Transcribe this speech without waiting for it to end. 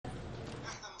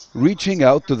reaching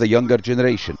out to the younger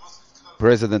generation.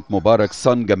 President Mubarak's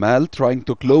son Gamal trying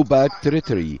to claw back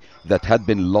territory that had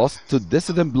been lost to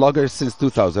dissident bloggers since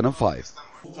 2005.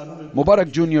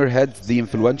 Mubarak Jr. heads the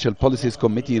influential policies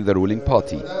committee in the ruling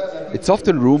party. It's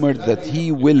often rumored that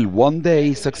he will one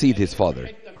day succeed his father.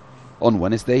 On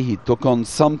Wednesday, he took on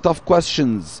some tough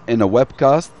questions in a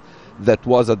webcast that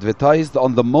was advertised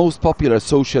on the most popular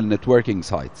social networking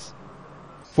sites.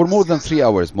 For more than 3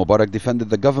 hours, Mubarak defended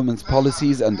the government's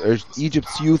policies and urged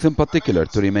Egypt's youth in particular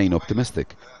to remain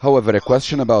optimistic. However, a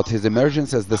question about his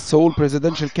emergence as the sole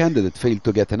presidential candidate failed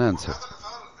to get an answer.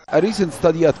 A recent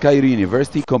study at Cairo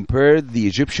University compared the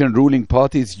Egyptian ruling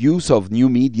party's use of new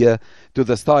media to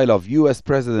the style of US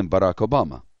President Barack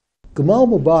Obama. Gamal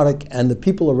Mubarak and the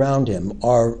people around him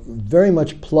are very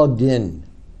much plugged in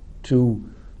to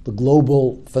the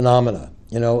global phenomena.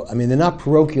 They're not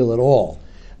parochial at all.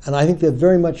 And I think they're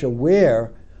very much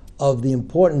aware of the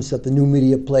importance that the new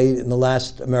media played in the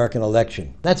last American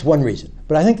election. That's one reason.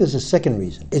 But I think there's a second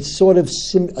reason. It's sort of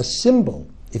a symbol,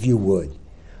 if you would,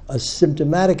 a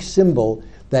symptomatic symbol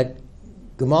that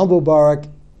Gamal Mubarak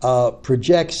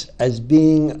projects as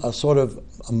being a sort of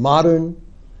a modern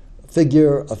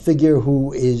figure, a figure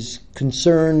who is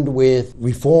concerned with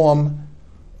reform,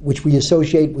 which we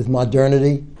associate with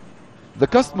modernity. The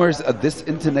customers at this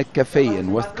internet cafe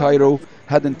in West Cairo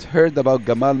hadn't heard about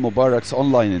Gamal Mubarak's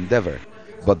online endeavor,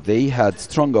 but they had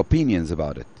strong opinions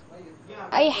about it.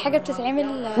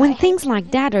 When things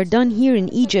like that are done here in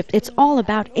Egypt, it's all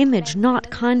about image, not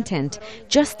content,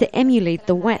 just to emulate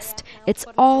the West. It's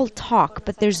all talk,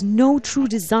 but there's no true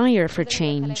desire for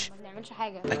change.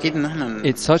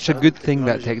 It's such a good thing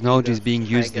that technology is being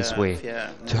used this way,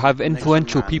 to have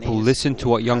influential people listen to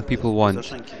what young people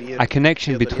want, a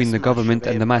connection between the government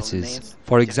and the masses.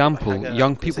 For example,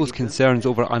 young people's concerns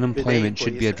over unemployment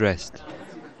should be addressed.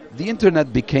 The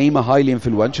internet became a highly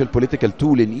influential political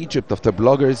tool in Egypt after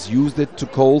bloggers used it to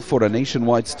call for a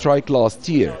nationwide strike last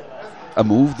year, a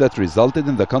move that resulted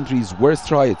in the country's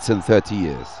worst riots in 30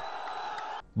 years.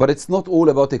 But it's not all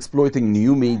about exploiting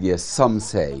new media, some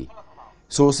say.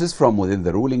 Sources from within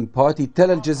the ruling party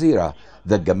tell Al Jazeera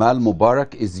that Gamal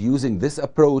Mubarak is using this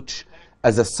approach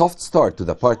as a soft start to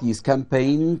the party's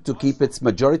campaign to keep its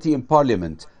majority in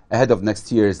parliament ahead of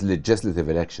next year's legislative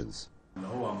elections.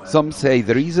 Some say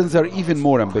the reasons are even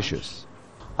more ambitious.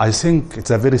 I think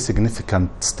it's a very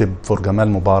significant step for Gamal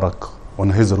Mubarak on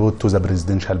his road to the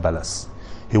presidential palace.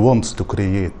 He wants to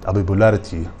create a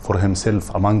popularity for himself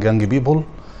among young people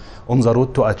on the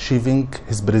road to achieving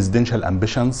his presidential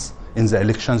ambitions in the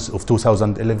elections of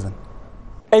 2011.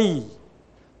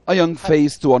 A young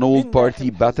face to an old party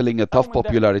battling a tough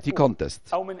popularity contest.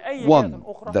 One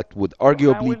that would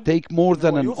arguably take more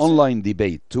than an online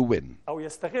debate to win.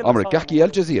 el-Kahky, Al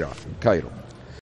Jazeera, Cairo.